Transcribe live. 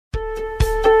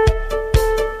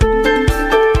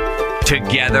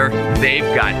Together, they've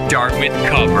got Dartmouth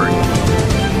covered.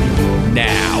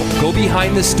 Now, go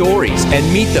behind the stories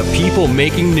and meet the people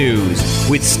making news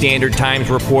with Standard Times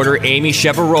reporter Amy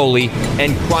Chevaroli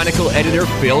and Chronicle editor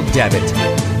Phil Devitt.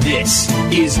 This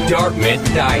is Dartmouth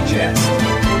Digest.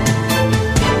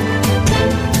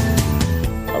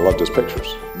 I loved his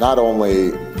pictures. Not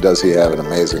only does he have an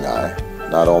amazing eye,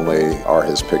 not only are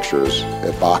his pictures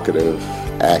evocative,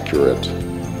 accurate,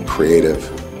 creative,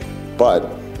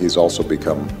 but he's also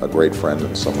become a great friend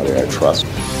and somebody I trust.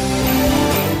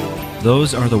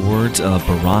 Those are the words of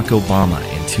Barack Obama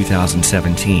in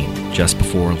 2017, just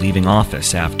before leaving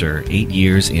office after 8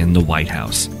 years in the White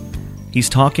House. He's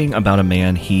talking about a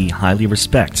man he highly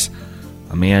respects,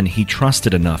 a man he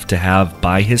trusted enough to have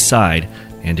by his side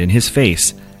and in his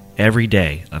face every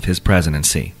day of his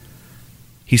presidency.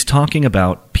 He's talking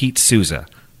about Pete Souza,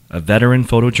 a veteran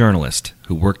photojournalist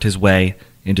who worked his way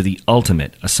into the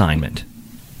ultimate assignment.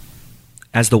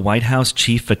 As the White House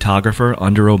chief photographer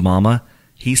under Obama,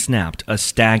 he snapped a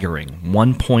staggering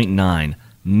 1.9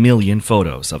 million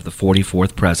photos of the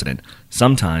 44th president,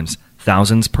 sometimes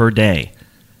thousands per day.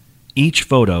 Each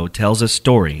photo tells a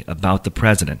story about the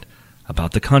president,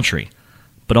 about the country,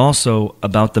 but also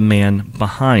about the man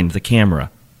behind the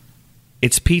camera.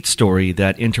 It's Pete's story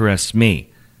that interests me.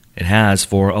 It has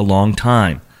for a long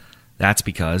time. That's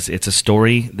because it's a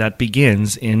story that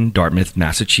begins in Dartmouth,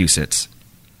 Massachusetts.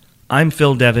 I'm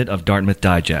Phil Devitt of Dartmouth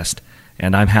Digest,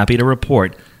 and I'm happy to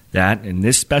report that in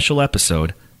this special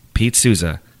episode, Pete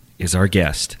Souza is our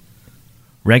guest.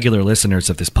 Regular listeners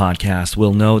of this podcast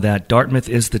will know that Dartmouth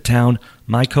is the town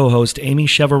my co-host Amy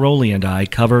Chevaroli and I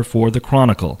cover for the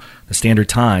Chronicle, the Standard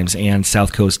Times, and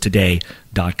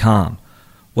SouthCoastToday.com.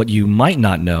 What you might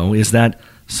not know is that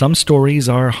some stories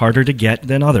are harder to get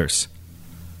than others.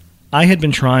 I had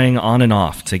been trying on and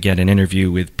off to get an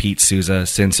interview with Pete Souza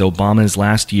since Obama's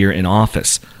last year in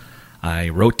office. I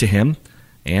wrote to him,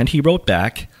 and he wrote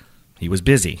back. He was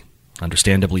busy,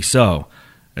 understandably so,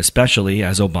 especially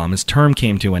as Obama's term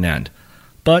came to an end.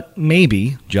 But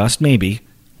maybe, just maybe,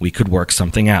 we could work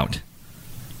something out.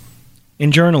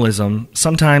 In journalism,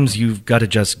 sometimes you've got to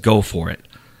just go for it.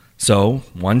 So,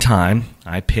 one time,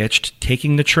 I pitched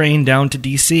taking the train down to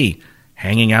D.C.,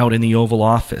 hanging out in the Oval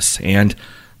Office, and,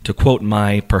 to quote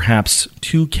my perhaps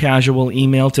too casual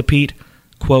email to Pete,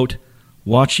 quote,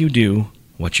 "Watch you do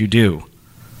what you do."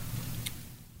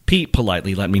 Pete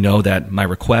politely let me know that my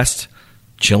request,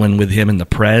 chillin' with him in the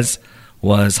Prez,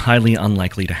 was highly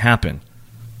unlikely to happen.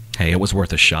 Hey, it was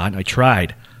worth a shot. I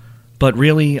tried. But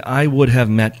really, I would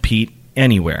have met Pete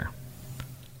anywhere.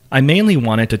 I mainly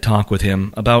wanted to talk with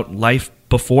him about life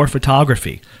before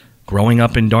photography, growing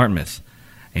up in Dartmouth.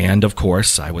 And, of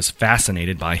course, I was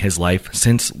fascinated by his life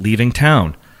since leaving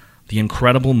town, the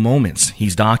incredible moments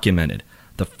he's documented,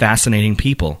 the fascinating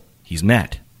people he's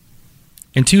met.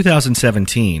 In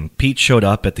 2017, Pete showed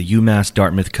up at the UMass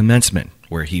Dartmouth commencement,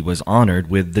 where he was honored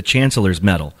with the Chancellor's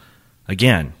Medal.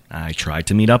 Again, I tried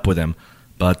to meet up with him,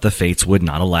 but the fates would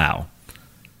not allow.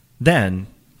 Then,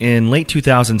 in late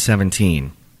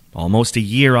 2017, almost a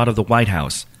year out of the White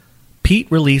House,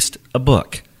 Pete released a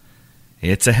book.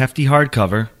 It's a hefty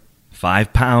hardcover,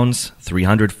 5 pounds,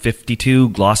 352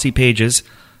 glossy pages,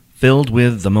 filled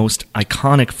with the most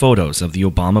iconic photos of the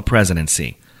Obama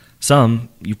presidency. Some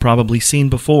you've probably seen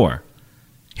before.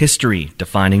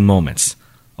 History-defining moments.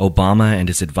 Obama and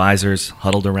his advisors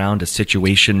huddled around a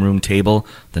Situation Room table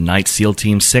the night SEAL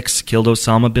Team 6 killed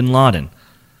Osama bin Laden.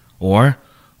 Or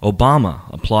Obama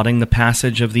applauding the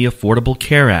passage of the Affordable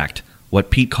Care Act, what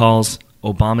Pete calls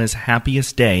Obama's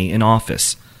happiest day in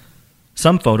office.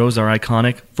 Some photos are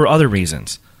iconic for other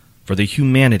reasons. For the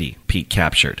humanity Pete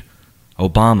captured.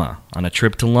 Obama on a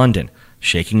trip to London,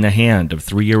 shaking the hand of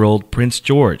 3-year-old Prince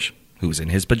George, who's in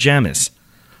his pajamas.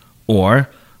 Or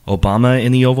Obama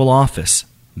in the Oval Office,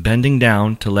 bending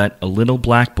down to let a little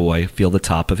black boy feel the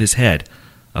top of his head,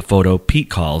 a photo Pete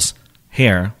calls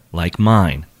Hair Like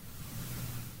Mine.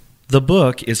 The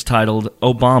book is titled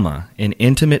Obama, An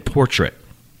Intimate Portrait.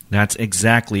 That's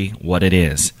exactly what it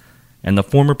is. And the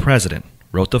former president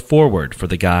wrote the foreword for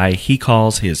the guy he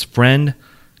calls his friend,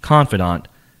 confidant,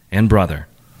 and brother.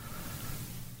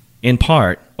 In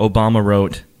part, Obama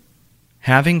wrote,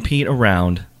 "Having Pete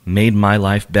around made my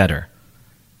life better.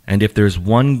 And if there's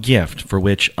one gift for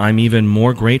which I'm even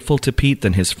more grateful to Pete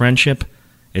than his friendship,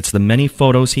 it's the many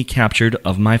photos he captured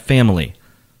of my family.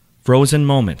 Frozen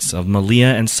moments of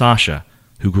Malia and Sasha,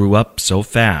 who grew up so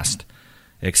fast.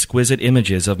 Exquisite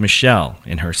images of Michelle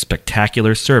in her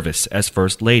spectacular service as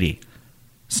First Lady.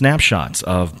 Snapshots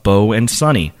of Beau and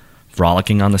Sonny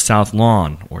frolicking on the South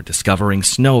Lawn or discovering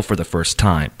snow for the first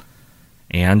time.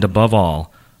 And above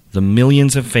all, the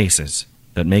millions of faces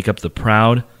that make up the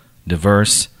proud,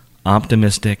 diverse,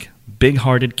 optimistic,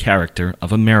 big-hearted character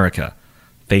of America,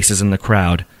 faces in the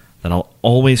crowd that I'll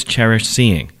always cherish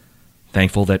seeing,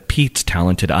 thankful that Pete's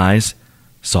talented eyes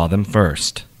saw them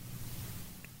first.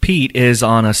 Pete is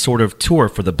on a sort of tour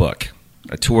for the book,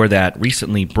 a tour that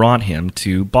recently brought him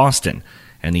to Boston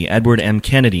and the Edward M.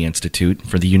 Kennedy Institute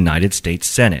for the United States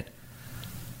Senate.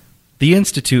 The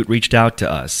Institute reached out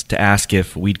to us to ask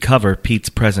if we'd cover Pete's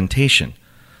presentation.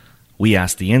 We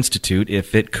asked the Institute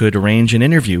if it could arrange an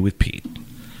interview with Pete.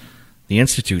 The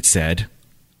Institute said,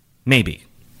 maybe.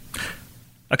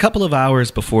 A couple of hours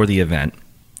before the event,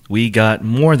 we got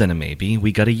more than a maybe,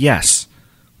 we got a yes.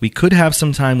 We could have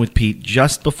some time with Pete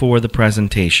just before the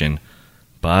presentation,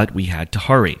 but we had to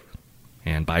hurry.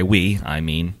 And by we, I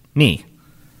mean me.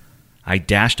 I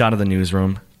dashed out of the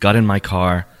newsroom, got in my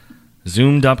car,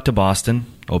 zoomed up to Boston,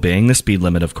 obeying the speed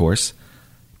limit, of course,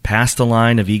 past a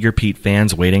line of eager Pete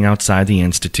fans waiting outside the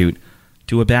Institute,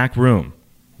 to a back room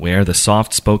where the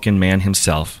soft-spoken man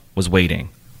himself was waiting.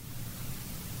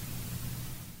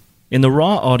 In the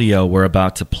raw audio we're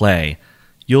about to play,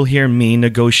 you'll hear me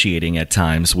negotiating at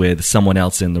times with someone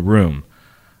else in the room,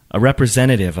 a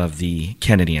representative of the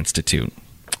Kennedy Institute.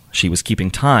 She was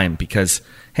keeping time because,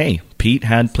 hey, Pete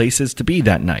had places to be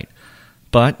that night.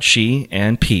 But she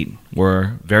and Pete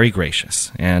were very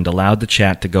gracious and allowed the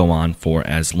chat to go on for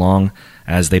as long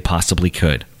as they possibly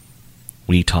could.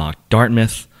 We talked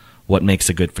Dartmouth, what makes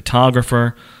a good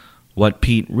photographer, what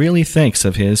Pete really thinks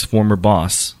of his former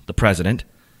boss, the president,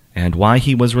 and why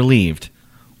he was relieved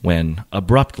when,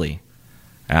 abruptly,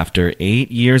 after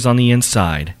 8 years on the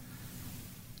inside,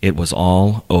 it was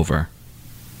all over.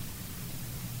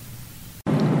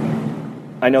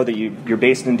 I know that you're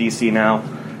based in D.C. now.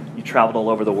 You traveled all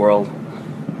over the world.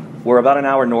 We're about an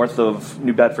hour north of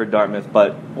New Bedford, Dartmouth,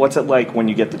 but what's it like when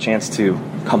you get the chance to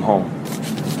come home?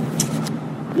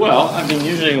 Well, I mean,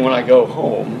 usually when I go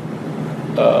home,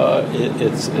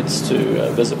 it's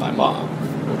to visit my mom,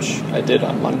 which I did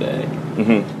on Monday.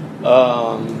 Mm-hmm.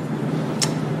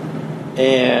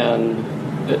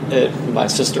 And my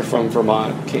sister from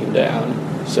Vermont came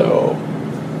down, so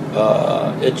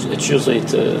it's usually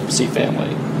to see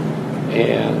family.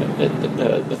 And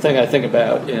the thing I think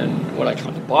about when I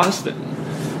come to Boston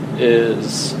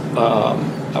is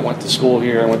I went to school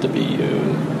here, I went to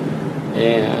BU,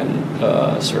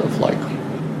 and sort of like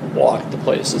walked the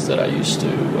places that I used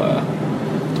to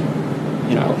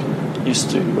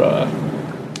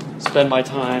spend my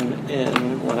time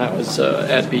in when I was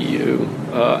at BU.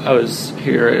 I was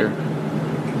here,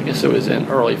 I guess it was in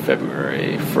early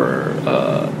February for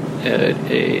a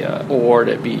award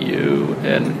at BU,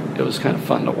 and it was kind of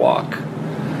fun to walk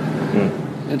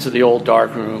into the old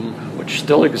dark room, which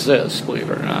still exists, believe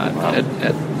it or not, wow.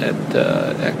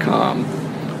 at COM.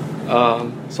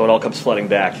 So it all comes flooding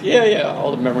back. Yeah, all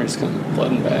the memories come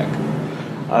flooding back.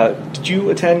 Did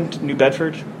you attend New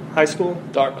Bedford High School?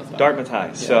 Dartmouth High.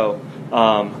 Yeah. So,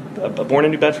 born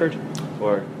in New Bedford?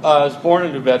 Or I was born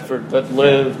in New Bedford, but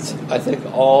lived, I think,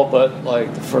 all but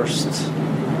like for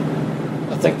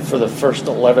the first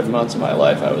 11 months of my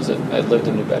life, I lived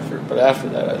in New Bedford. But after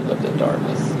that, I lived in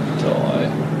Dartmouth until I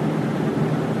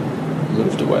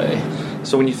moved away.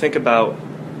 So when you think about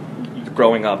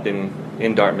growing up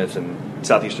in Dartmouth and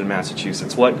southeastern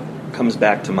Massachusetts, what comes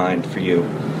back to mind for you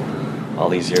all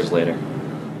these years later?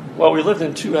 Well, we lived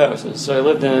in two houses. So I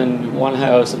lived in one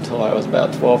house until I was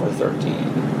about 12 or 13,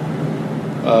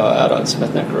 out on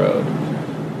Smith Neck Road.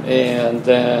 And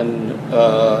then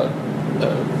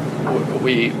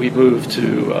we moved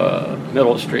to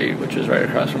Middle Street, which is right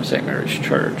across from St. Mary's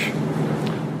Church.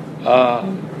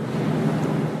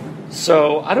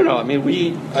 So I don't know. I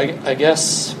mean, I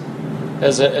guess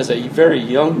as a very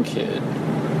young kid,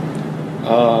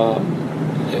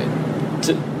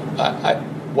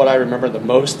 what I remember the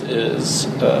most is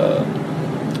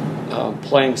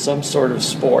playing some sort of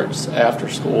sports after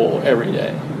school every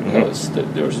day.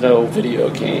 Mm-hmm. There was no video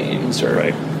games or.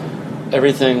 Right.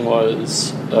 Everything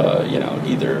was,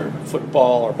 either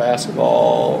football or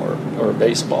basketball or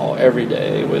baseball every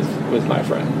day with my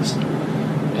friends.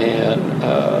 And,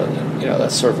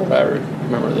 that's sort of what I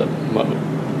remember the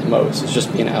most, is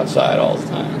just being outside all the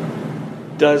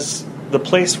time. Does the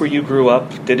place where you grew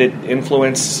up, did it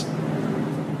influence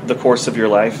the course of your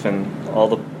life and all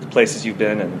the places you've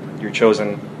been and your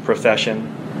chosen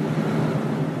profession?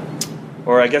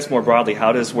 Or I guess more broadly,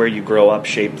 how does where you grow up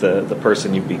shape the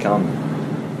person you've become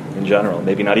in general,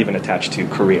 maybe not even attached to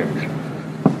career?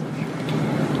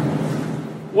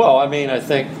 Well, I mean, I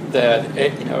think that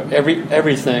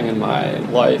everything in my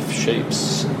life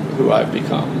shapes who I've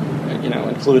become,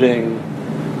 including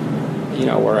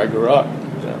where I grew up.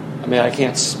 Yeah. I mean, I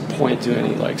can't point to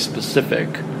any like specific,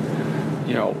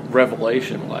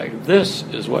 revelation like this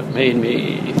is what made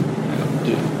me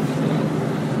do.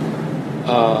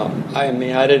 I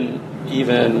mean, I didn't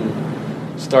even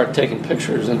start taking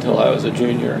pictures until I was a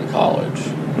junior in college.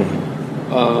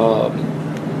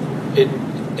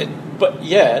 But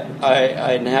yet,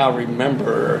 I now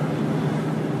remember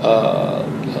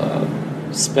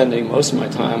spending most of my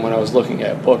time when I was looking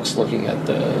at books, looking at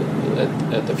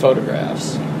the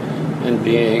photographs, and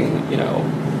being,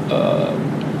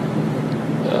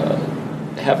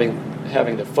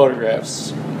 having the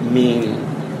photographs mean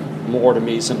more to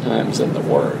me sometimes than the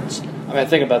words. I mean, I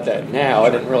think about that now. I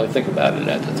didn't really think about it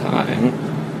at the time.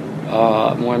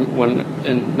 When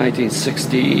in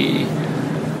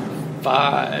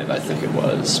 1965, I think it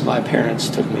was, my parents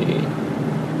took me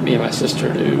and my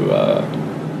sister to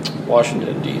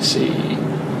Washington, D.C.,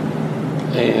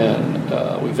 and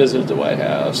we visited the White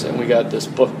House, and we got this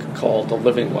book called The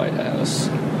Living White House,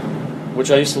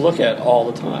 which I used to look at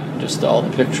all the time, just all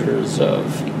the pictures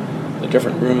of the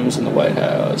different rooms in the White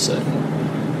House. And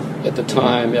at the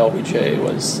time, LBJ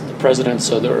was the president,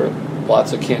 so there were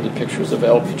lots of candid pictures of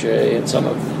LBJ and some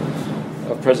of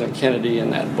President Kennedy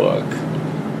in that book.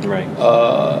 Right.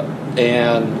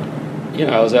 And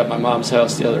I was at my mom's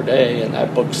house the other day, and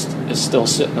that book is still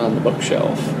sitting on the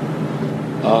bookshelf.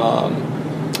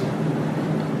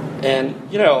 And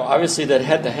obviously that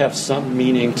had to have some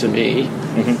meaning to me,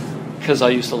 because I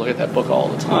used to look at that book all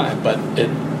the time. But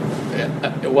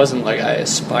it wasn't like I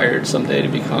aspired someday to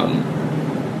become,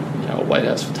 a White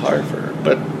House photographer.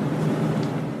 But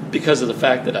because of the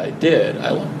fact that I did,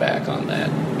 I look back on that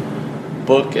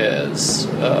book as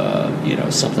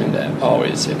something that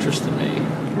always interested me.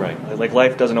 Right. Like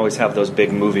life doesn't always have those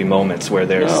big movie moments where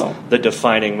there's the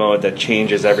defining moment that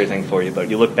changes everything for you, but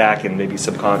you look back and maybe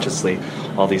subconsciously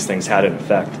all these things had an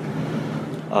effect.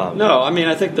 No, I mean,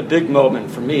 I think the big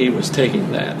moment for me was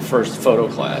taking that first photo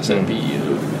class at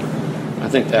BU. I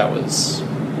think that was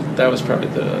probably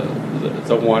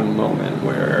the one moment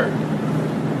where,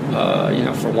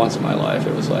 for once in my life,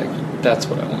 it was like, that's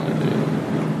what I want to do.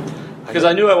 Because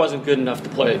I knew I wasn't good enough to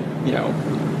play,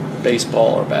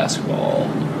 baseball or basketball.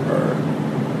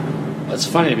 It's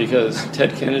funny because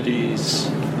Ted Kennedy's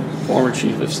former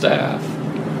chief of staff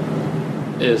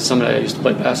is somebody I used to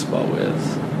play basketball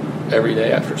with every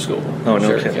day after school. Oh, no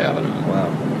Sherry kidding. Kavanaugh. Wow.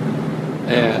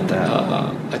 And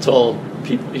I told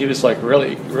people, he was like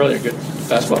really, really a good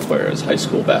basketball player as high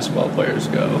school basketball players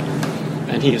go.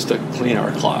 And he used to clean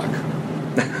our clock.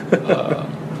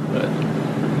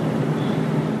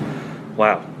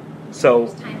 Wow. So,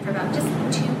 There's time for about just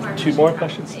two more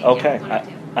questions? Okay.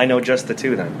 I know just the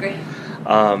two then. Great.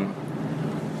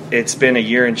 It's been a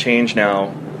year and change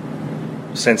now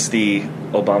since the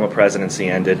Obama presidency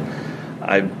ended.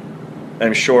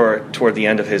 I'm sure toward the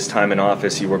end of his time in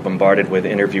office you were bombarded with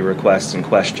interview requests and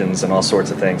questions and all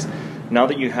sorts of things. Now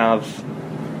that you have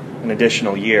an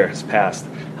additional year has passed,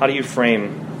 how do you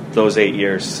frame those 8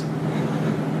 years in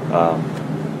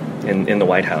the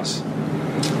White House?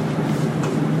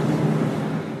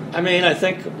 I mean, I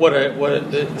think one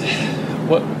of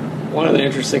the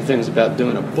interesting things about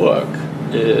doing a book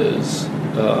is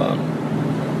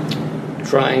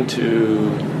trying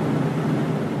to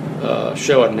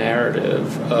show a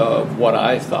narrative of what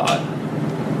I thought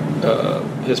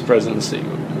his presidency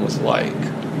was like.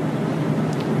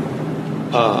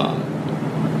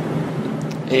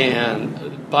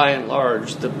 And by and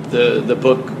large, the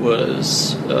book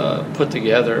was put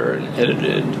together and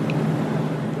edited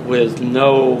with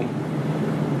no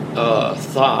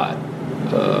thought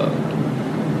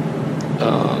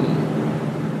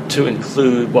to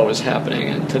include what was happening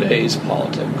in today's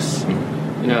politics.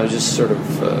 Just sort of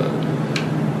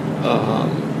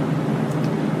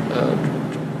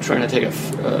trying to take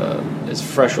as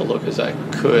fresh a look as I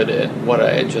could at what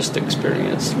I had just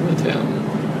experienced with him.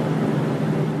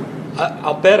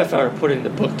 I'll bet if I were putting the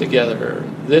book together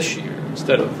this year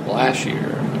instead of last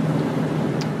year,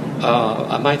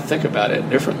 I might think about it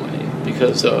differently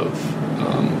because of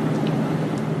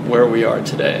where we are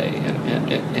today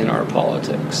in our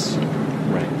politics.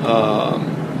 Right.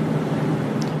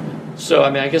 So,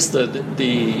 I mean, I guess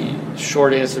the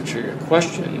short answer to your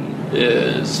question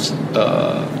is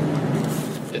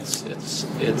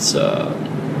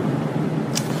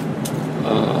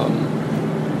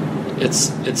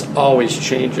it's always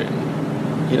changing,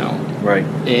 Right.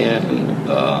 And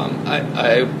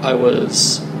I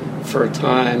was, for a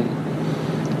time,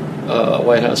 a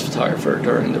White House photographer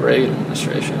during the Reagan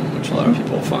administration, which a lot of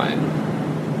people find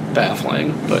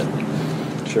baffling, but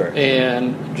Sure.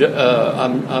 and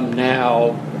I'm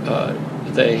now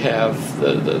they have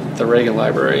the Reagan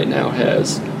Library now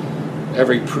has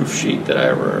every proof sheet that I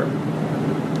ever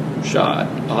shot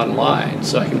online,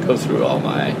 so I can go through all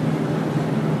my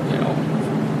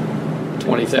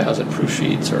 20,000 proof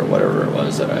sheets or whatever it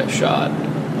was that I shot.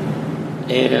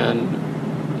 And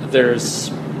there's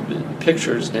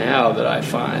pictures now that I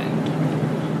find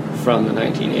from the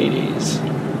 1980s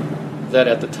that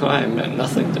at the time meant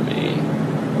nothing to me,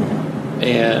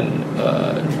 and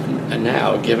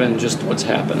now, given just what's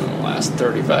happened in the last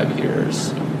 35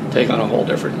 years, take on a whole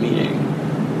different meaning.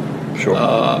 Sure.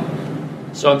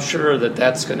 So I'm sure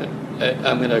that's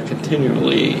I'm gonna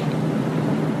continually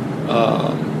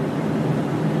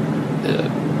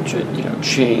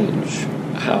change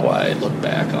how I look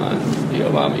back on the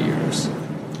Obama years.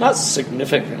 Not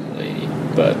significantly,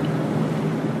 but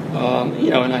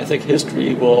and I think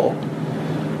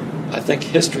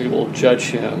history will judge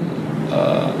him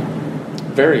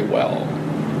very well.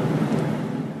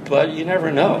 But you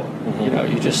never know.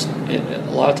 Mm-hmm.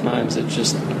 A lot of times it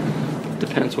just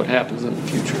depends what happens in the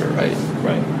future, right?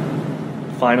 Right.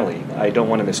 Finally, I don't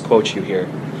want to misquote you here,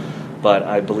 but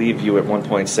I believe you at one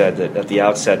point said that at the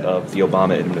outset of the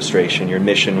Obama administration, your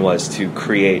mission was to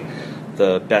create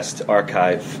the best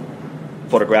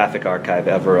photographic archive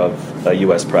ever of a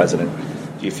U.S. president.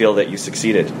 Do you feel that you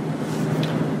succeeded?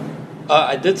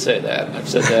 I did say that. I've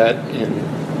said that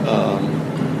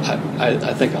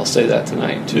I think I'll say that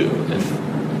tonight too,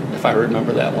 if I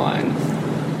remember that line.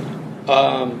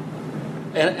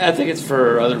 And I think it's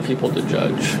for other people to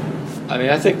judge. I mean,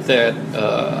 I think that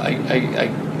I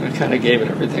kind of gave it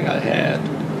everything I had,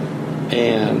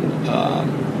 and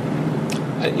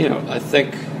I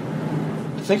think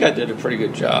I did a pretty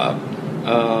good job.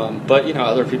 But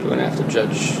other people are going to have to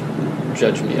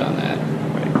judge me on that.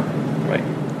 Right.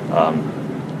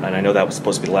 And I know that was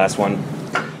supposed to be the last one,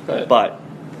 but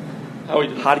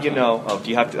how do you know? Oh, do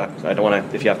you have to? I don't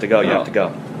want to. If you have to go, you have to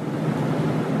go.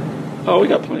 Oh, we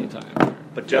got plenty of time.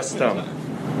 But just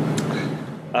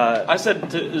I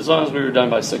said as long as we were done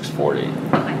by 6:40.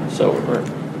 So we're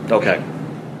okay.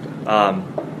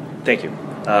 Thank you.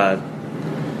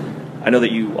 I know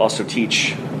that you also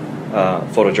teach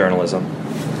photojournalism.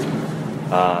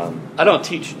 I don't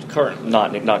teach currently.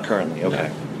 Not currently. Okay.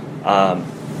 No.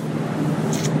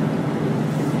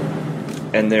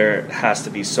 And there has to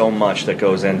be so much that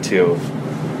goes into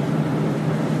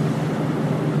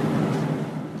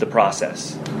the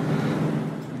process.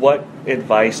 What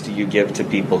advice do you give to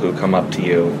people who come up to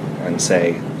you and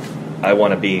say, "I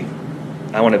want to be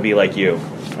like you.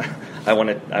 I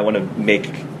want to make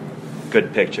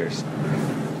good pictures"?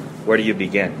 Where do you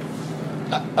begin?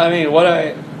 I mean, what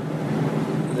I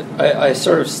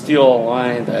sort of steal a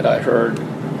line that I heard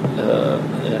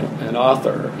an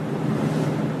author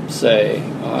say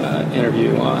on an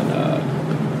interview on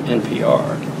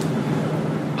NPR.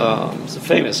 It's a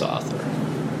famous author,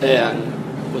 and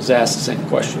was asked the same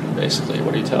question, basically,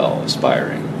 what do you tell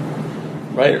aspiring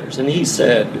writers? And he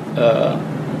said,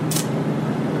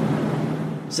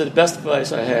 the best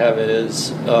advice I have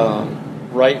is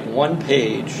write one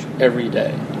page every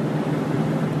day.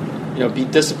 Be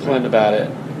disciplined about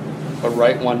it, but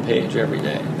write one page every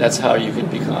day. That's how you can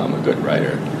become a good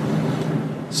writer.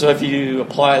 So if you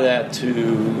apply that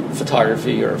to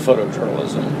photography or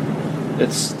photojournalism,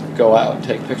 it's go out and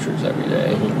take pictures every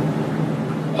day.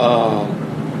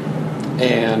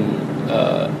 And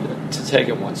to take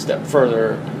it one step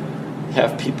further,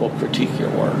 have people critique your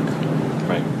work.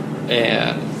 Right.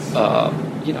 And,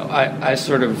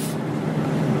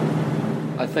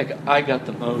 I think I got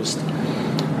the most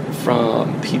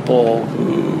from people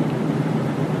who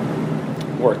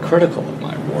were critical of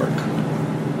my work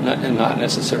and not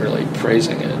necessarily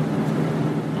praising it.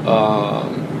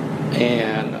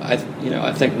 And I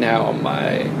think now I'm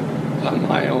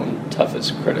my own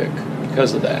toughest critic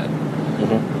because of that.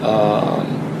 Mm-hmm.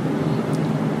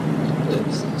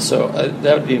 So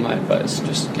that would be my advice.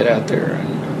 Just get out there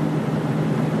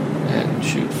and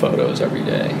shoot photos every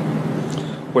day.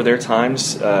 Were there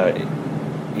times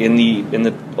in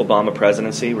the Obama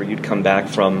presidency where you'd come back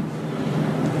from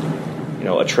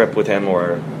a trip with him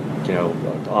or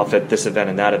off at this event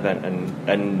and that event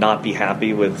and not be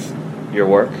happy with your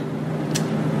work?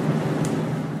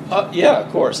 Yeah, of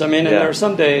course. I mean, and there are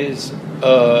some days,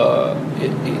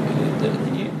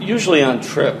 usually on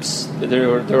trips, there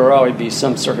will always be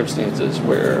some circumstances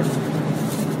where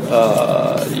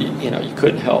you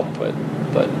couldn't help but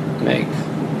make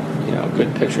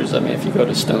good pictures. I mean, if you go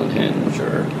to Stonehenge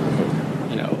or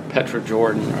Petra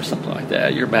Jordan or something like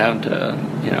that, you're bound to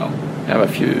have a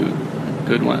few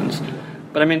good ones.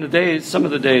 But I mean, some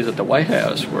of the days at the White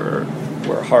House were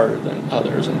harder than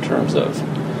others in terms of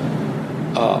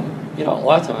a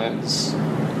lot of times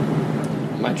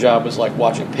my job was like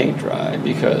watching paint dry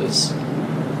because,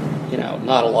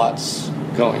 not a lot's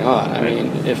going on. I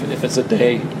mean, if it's a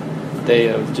day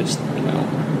of just,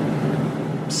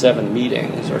 7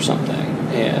 meetings or something,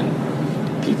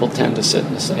 and people tend to sit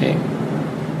in the same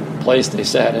place they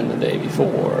sat in the day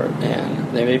before,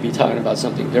 and they may be talking about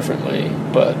something differently,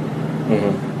 but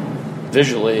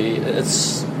visually,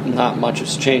 it's not much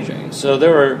is changing. So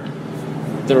there were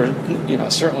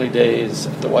certainly days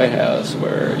at the White House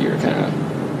where you're kind of,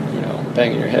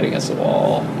 banging your head against the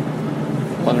wall,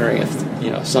 wondering if,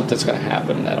 something's going to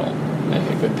happen that'll make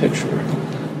a good picture.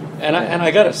 And I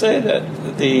got to say that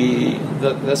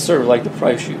that's sort of like the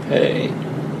price you pay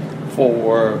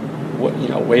for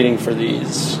waiting for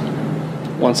these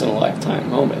once in a lifetime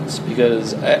moments,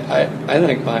 because I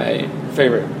think my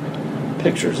favorite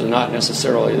pictures are not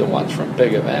necessarily the ones from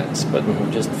big events, but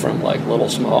just from like little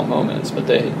small moments, but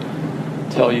they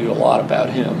tell you a lot about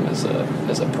him as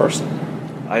a person.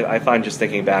 I find, just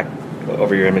thinking back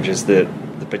over your images, that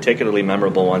the particularly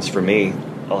memorable ones for me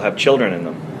all have children in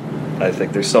them. I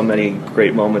think there's so many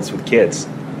great moments with kids.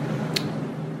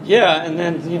 Yeah, and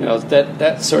then,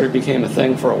 that sort of became a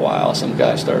thing for a while. Some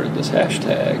guy started this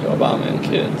hashtag, Obama and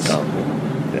Kids. Oh,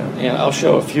 yeah. And I'll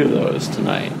show a few of those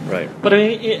tonight. Right. But I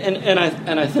mean,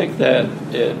 and I think that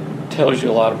it tells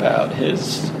you a lot about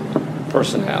his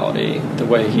personality, the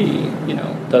way he,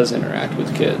 does interact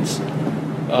with kids.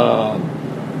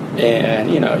 And,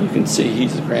 you can see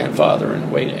he's a grandfather in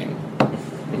waiting.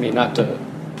 I mean, not to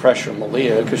pressure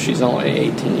Malia, because she's only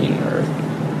 18 or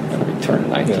going to turn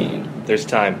 19. Yeah. There's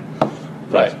time.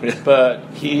 Right. But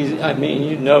he's going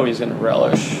to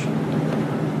relish,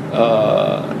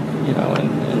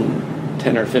 in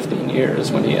 10 or 15 years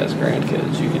when he has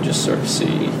grandkids. You can just sort of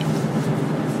see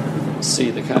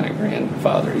the kind of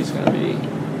grandfather he's going to be.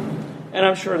 And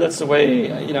I'm sure that's the way,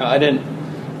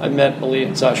 I met Malia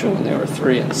and Sasha when they were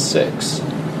 3 and 6.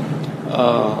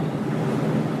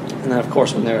 And then, of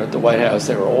course, when they were at the White House,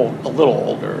 they were a little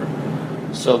older.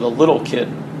 So the little kid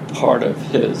part of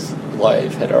his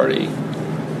life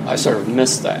I sort of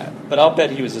missed that. But I'll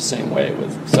bet he was the same way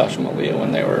with Sasha and Malia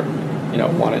when they were,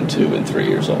 1 and 2 and 3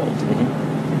 years old.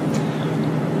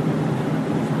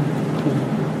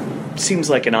 Seems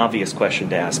like an obvious question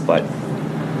to ask, but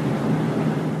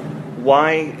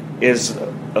why is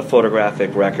a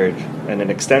photographic record, and an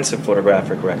extensive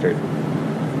photographic record,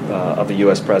 of the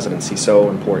U.S. presidency so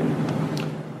important?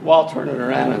 Well, I'll turn it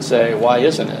around and say, why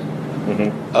isn't it?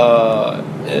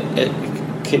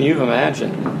 Can you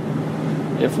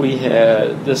imagine if we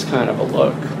had this kind of a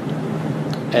look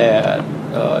at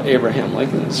Abraham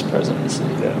Lincoln's presidency?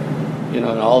 Yeah.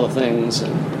 And all the things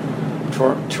and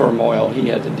turmoil he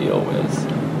had to deal with.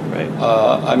 Right.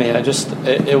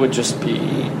 It would just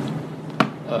be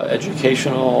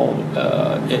educational.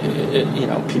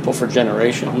 People for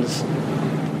generations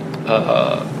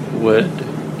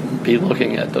would be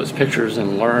looking at those pictures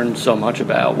and learn so much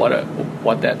about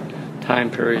what that time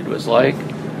period was like.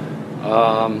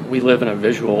 We live in a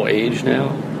visual age now.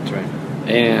 That's right.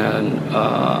 And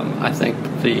I think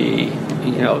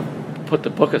put the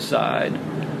book aside,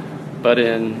 but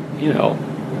in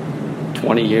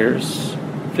 20 years,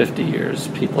 50 years,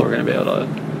 people are going to be able to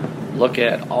look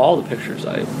at all the pictures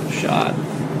I shot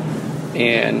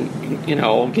and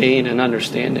gain an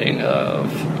understanding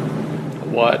of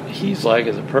what he's like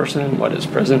as a person, what his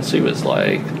presidency was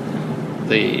like,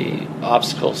 the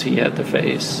obstacles he had to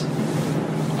face,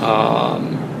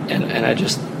 and I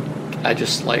just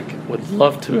would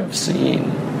love to have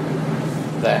seen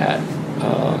that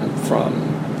from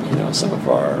some of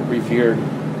our revered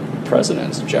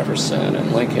presidents, Jefferson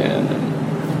and Lincoln. And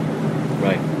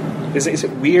right. Is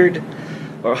it weird,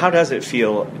 or how does it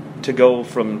feel to go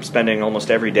from spending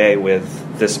almost every day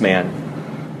with this man,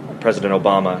 President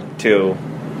Obama, to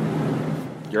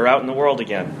you're out in the world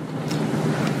again?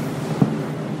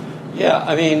 Yeah,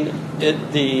 I mean,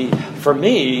 for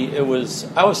me, it was,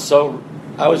 I was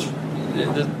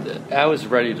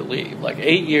ready to leave. Like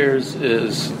 8 years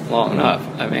is long enough.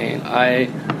 I mean, I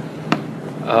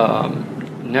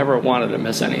never wanted to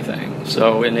miss anything.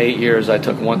 So in 8 years, I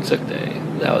took one sick day.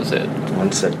 That was it.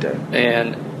 One sick day.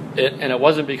 And it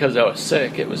wasn't because I was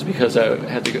sick. It was because I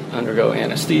had to undergo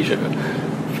anesthesia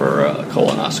for a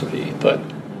colonoscopy. But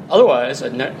otherwise, I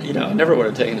never would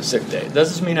have taken a sick day. It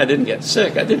doesn't mean I didn't get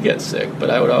sick. I did get sick, but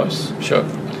I would always show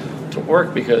up to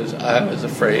work because I was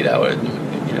afraid I would,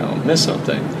 miss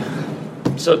something.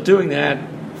 So doing that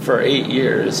for 8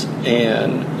 years,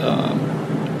 and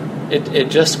it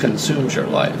just consumes your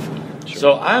life. Sure.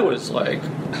 So I was like,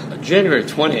 January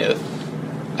 20th,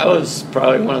 I was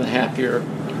probably one of the happier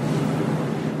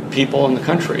people in the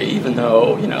country, even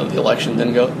though the election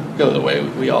didn't go the way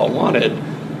we all wanted.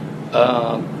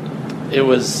 There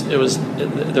was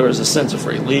a sense of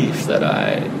relief that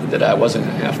I wasn't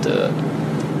going to have to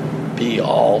be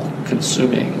all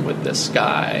consuming with this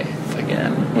guy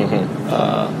again.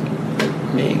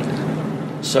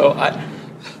 So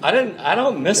I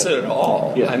don't miss it at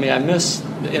all. Yeah. I mean, I miss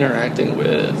interacting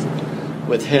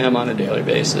with him on a daily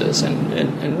basis,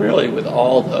 and really with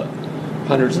all the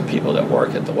hundreds of people that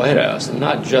work at the White House, and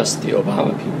not just the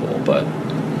Obama people, but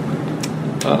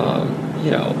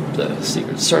the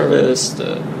Secret Service,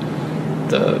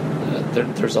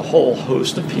 there's a whole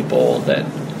host of people that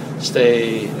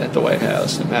stay at the White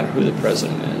House, no matter who the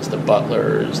president is. The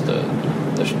butlers, the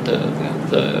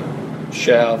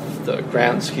chef, the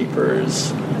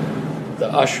groundskeepers,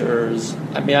 the ushers.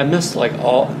 I mean, I miss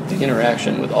all the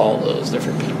interaction with all those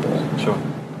different people. Sure.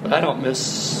 But I don't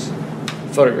miss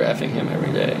photographing him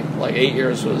every day. 8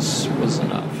 years was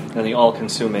enough. And the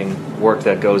all-consuming work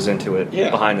that goes into it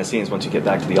behind the scenes once you get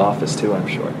back to the office, too, I'm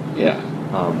sure. Yeah.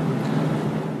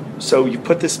 So you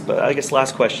put this, I guess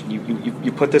last question,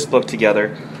 you put this book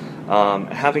together,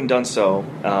 having done so,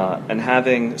 and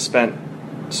having spent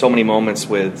so many moments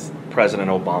with President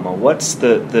Obama, what's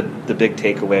the big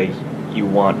takeaway you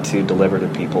want to deliver to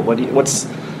people? What's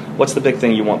the big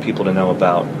thing you want people to know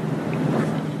about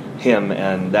him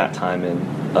and that time in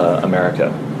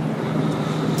America?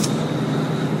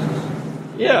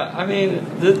 Yeah, I mean,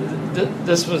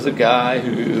 this was a guy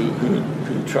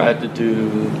who tried to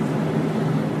do,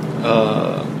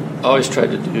 always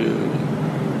tried to do,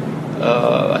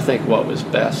 I think, what was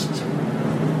best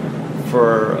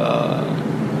for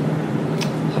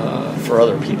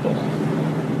other people.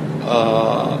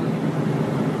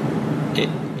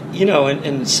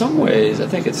 In some ways, I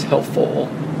think it's helpful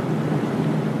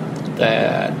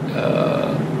that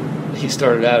he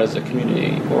started out as a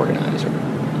community organizer.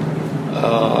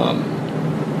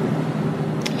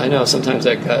 I know sometimes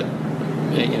that got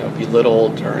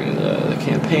belittled during the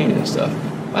campaign and stuff.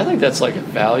 I think that's a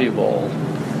valuable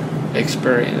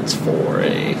experience for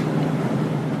a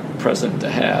president to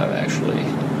have, actually.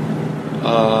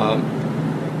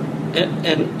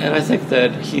 And I think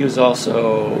that he was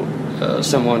also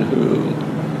someone who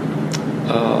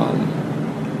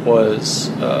was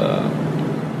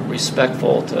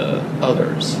respectful to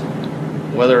others,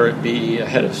 whether it be a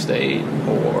head of state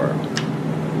or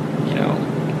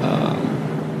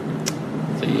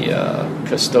the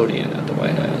custodian at the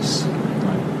White House,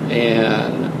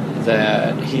 and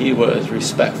that he was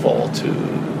respectful to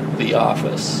the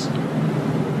office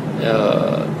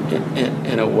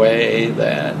in a way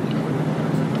that,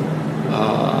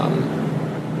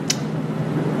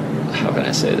 how can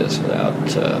I say this without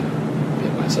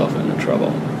getting myself into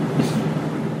trouble?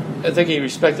 I think he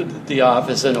respected the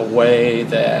office in a way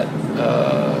that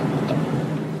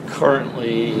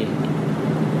currently,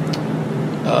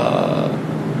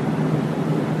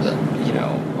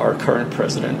 our current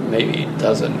president maybe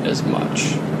doesn't as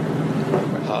much,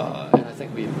 and I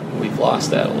think we've lost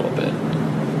that a little bit.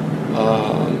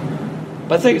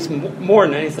 But I think it's more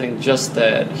than anything just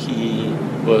that he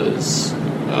was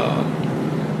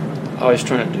always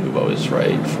trying to do what was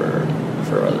right for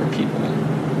other people.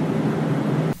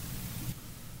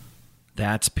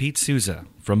 That's Pete Souza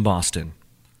from Boston.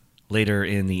 Later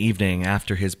in the evening,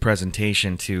 after his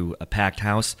presentation to a packed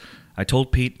house, I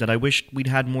told Pete that I wished we'd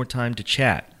had more time to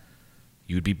chat.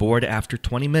 You'd be bored after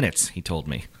 20 minutes, he told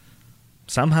me.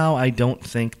 Somehow I don't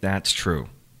think that's true.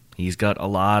 He's got a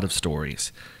lot of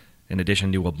stories. In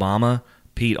addition to Obama,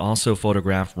 Pete also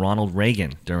photographed Ronald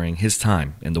Reagan during his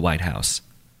time in the White House.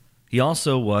 He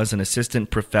also was an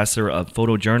assistant professor of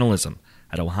photojournalism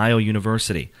at Ohio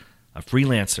University, a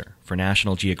freelancer for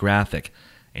National Geographic,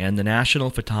 and the national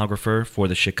photographer for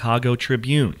the Chicago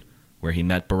Tribune, where he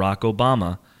met Barack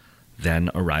Obama, then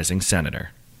a rising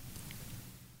senator.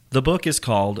 The book is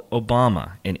called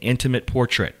Obama, An Intimate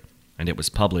Portrait, and it was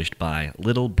published by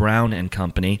Little, Brown and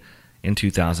Company in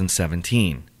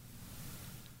 2017.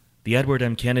 The Edward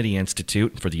M. Kennedy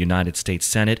Institute for the United States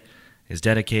Senate is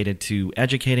dedicated to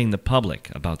educating the public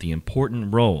about the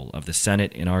important role of the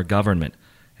Senate in our government,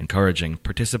 encouraging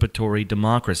participatory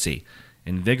democracy,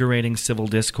 invigorating civil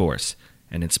discourse,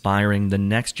 and inspiring the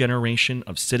next generation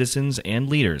of citizens and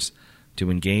leaders to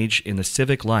engage in the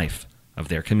civic life of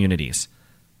their communities.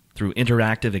 Through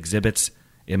interactive exhibits,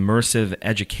 immersive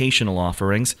educational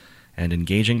offerings, and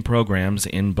engaging programs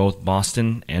in both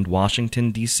Boston and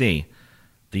Washington, D.C.,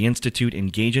 the Institute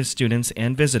engages students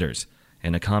and visitors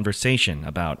in a conversation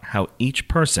about how each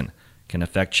person can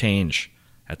affect change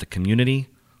at the community,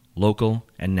 local,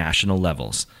 and national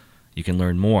levels. You can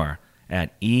learn more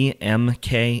at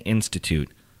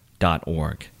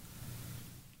emkinstitute.org.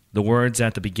 The words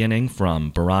at the beginning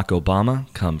from Barack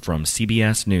Obama come from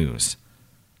CBS News.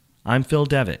 I'm Phil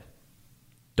Devitt.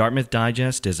 Dartmouth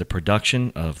Digest is a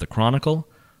production of The Chronicle,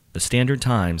 The Standard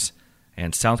Times,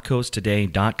 and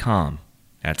SouthCoastToday.com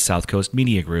at South Coast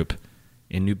Media Group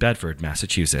in New Bedford,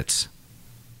 Massachusetts.